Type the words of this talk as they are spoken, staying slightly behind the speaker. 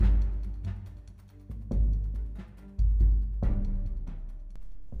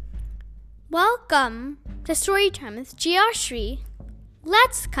Welcome to Storytime with Geoshri.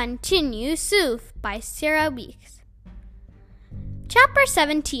 Let's continue Soof by Sarah Weeks. Chapter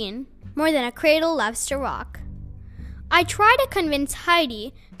 17, More Than a Cradle Loves to Rock. I tried to convince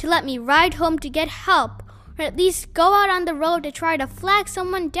Heidi to let me ride home to get help, or at least go out on the road to try to flag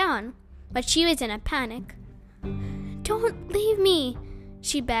someone down, but she was in a panic. "Don't leave me,"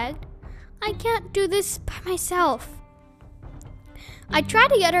 she begged. "I can't do this by myself." I tried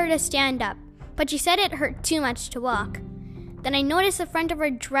to get her to stand up, but she said it hurt too much to walk. Then I noticed the front of her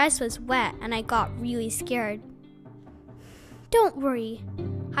dress was wet and I got really scared. "Don't worry,"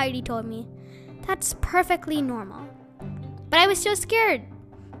 Heidi told me. "That's perfectly normal." But I was still scared.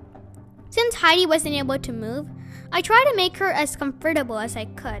 Since Heidi wasn't able to move, I tried to make her as comfortable as I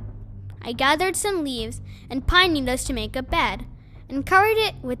could. I gathered some leaves and pine needles to make a bed and covered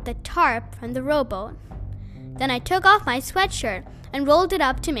it with the tarp from the rowboat. Then I took off my sweatshirt and rolled it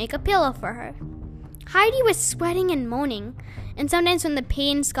up to make a pillow for her. Heidi was sweating and moaning, and sometimes when the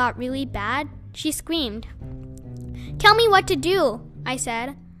pains got really bad, she screamed. "Tell me what to do," I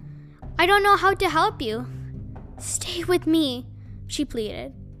said. "I don't know how to help you." "Stay with me," she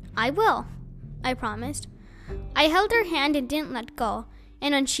pleaded. "I will," I promised. I held her hand and didn't let go,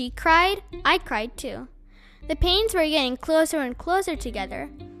 and when she cried, I cried too. The pains were getting closer and closer together,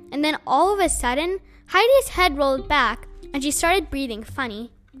 and then all of a sudden, Heidi's head rolled back and she started breathing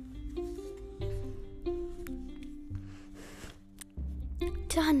funny.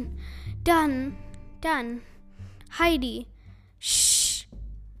 Done. Heidi, shh,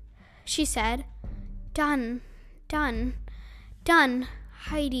 she said. Done,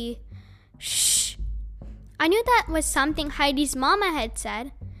 Heidi, shh. I knew that was something Heidi's mama had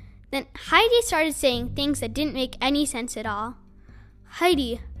said. Then Heidi started saying things that didn't make any sense at all.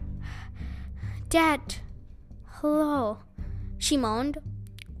 "Heidi, Dad, hello," she moaned.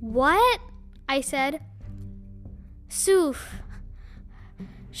 "What?" I said. "Soof,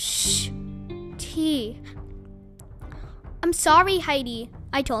 shh, tea." "I'm sorry, Heidi,"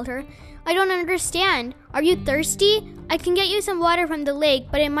 I told her. "I don't understand. Are you thirsty? I can get you some water from the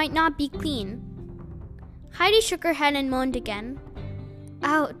lake, but it might not be clean." Heidi shook her head and moaned again.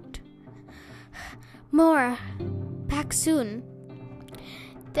 "Out. More. Back soon."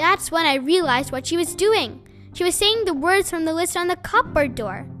 That's when I realized what she was doing. She was saying the words from the list on the cupboard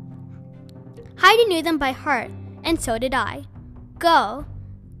door. Heidi knew them by heart, and so did I. "Go.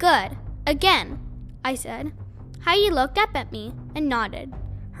 Good. Again," I said. Heidi looked up at me and nodded.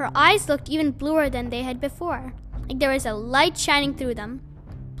 Her eyes looked even bluer than they had before, like there was a light shining through them.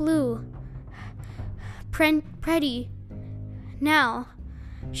 "Blue. Pretty. Now,"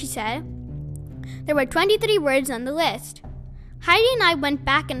 she said. There were 23 words on the list. Heidi and I went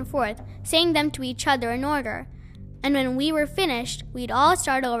back and forth, saying them to each other in order, and when we were finished, we'd all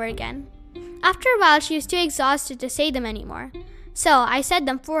start over again. After a while, she was too exhausted to say them anymore, so I said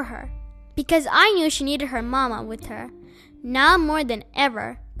them for her, because I knew she needed her mama with her, now more than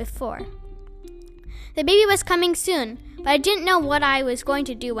ever before. The baby was coming soon, but I didn't know what I was going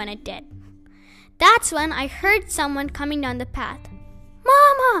to do when it did. That's when I heard someone coming down the path.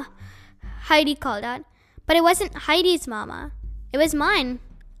 "Mama!" Heidi called out, but it wasn't Heidi's mama. It was mine.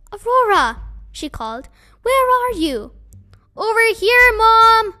 "Aurora!" she called. "Where are you?" "Over here,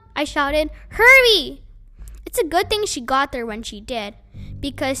 Mom!" I shouted. "Hurry!" It's a good thing she got there when she did,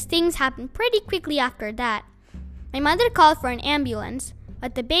 because things happened pretty quickly after that. My mother called for an ambulance,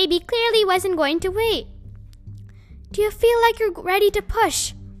 but the baby clearly wasn't going to wait. "Do you feel like you're ready to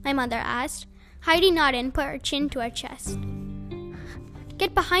push?" my mother asked. Heidi nodded and put her chin to her chest.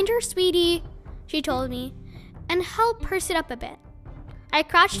 "Get behind her, sweetie," she told me, "and help her sit up a bit." I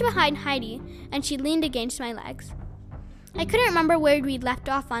crouched behind Heidi, and she leaned against my legs. I couldn't remember where we'd left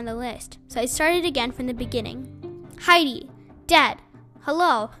off on the list, so I started again from the beginning. Heidi, Dad,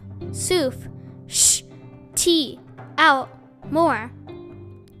 hello, Soof, shh, tea, out, more.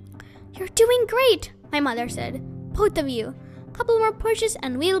 "You're doing great," my mother said. "Both of you. Couple more pushes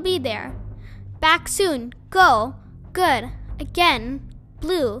and we'll be there. Back soon. Go. Good. Again.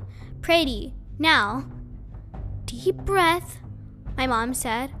 Blue. Pretty. Now." "Deep breath," my mom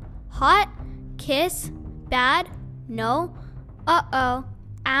said. "Hot. Kiss. Bad. No. Uh-oh.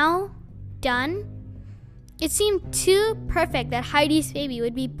 Ow. Done." It seemed too perfect that Heidi's baby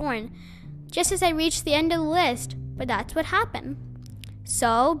would be born just as I reached the end of the list, but that's what happened.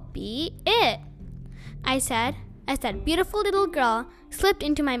 "So be it," I said, as that beautiful little girl slipped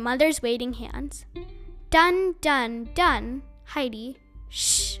into my mother's waiting hands. Done, Heidi.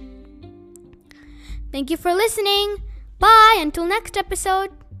 Shh. Thank you for listening. Bye until next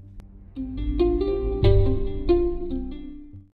episode.